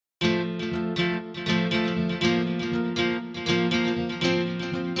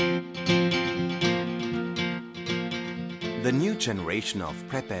The new generation of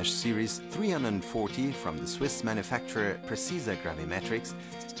prepASH Series 340 from the Swiss manufacturer Thermo-gravimetric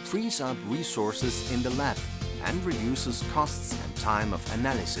frees up resources in the lab and reduces costs and time of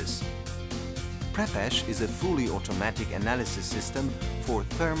analysis. prepASH is a fully automatic analysis system for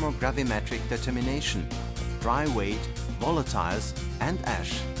thermo-gravimetric determination of dry weight, volatiles and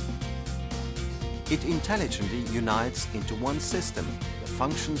ash. It intelligently unites into one system the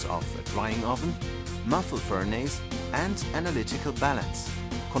functions of a drying oven, muffle furnace and analytical balance,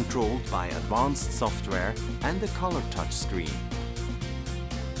 controlled by advanced software and a color touch screen.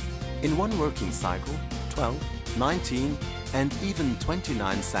 In one working cycle, 12, 19 and even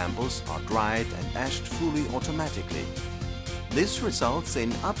 29 samples are dried and ashed fully automatically. This results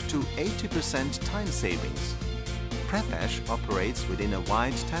in up to 80% time savings. prepASH operates within a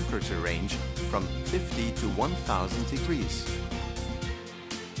wide temperature range from 50 to 1000 degrees.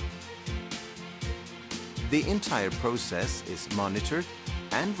 The entire process is monitored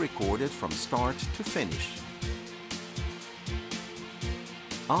and recorded from start to finish.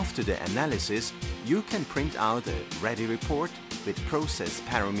 After the analysis, you can print out a ready report with process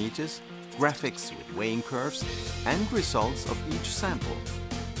parameters, graphics with weighing curves and results of each sample.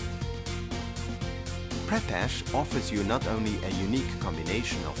 prepASH offers you not only a unique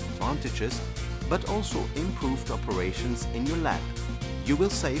combination of advantages, but also improved operations in your lab. You will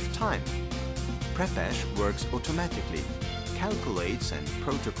save time. prepASH works automatically, calculates and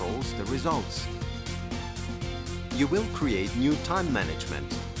protocols the results. You will create new time management.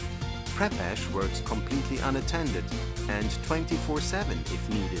 prepASH works completely unattended and 24/7 if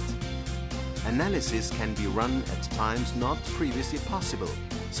needed. Analysis can be run at times not previously possible,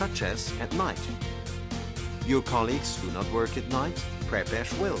 such as at night. Your colleagues do not work at night,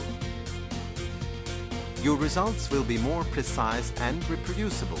 prepASH will. Your results will be more precise and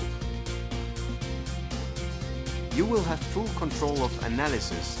reproducible. You will have full control of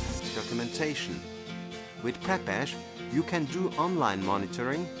analysis and documentation. With prepASH, you can do online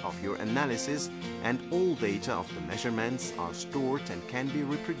monitoring of your analysis and all data of the measurements are stored and can be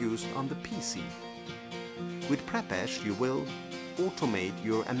reproduced on the PC. With prepASH, you will automate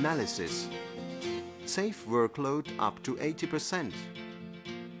your analysis, save workload up to 80%,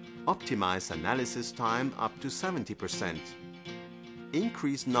 optimize analysis time up to 70%,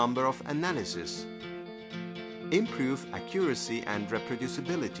 increase number of analysis, improve accuracy and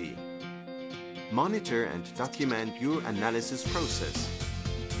reproducibility, monitor and document your analysis process.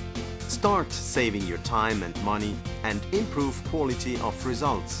 Start saving your time and money and improve quality of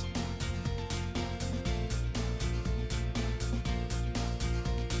results.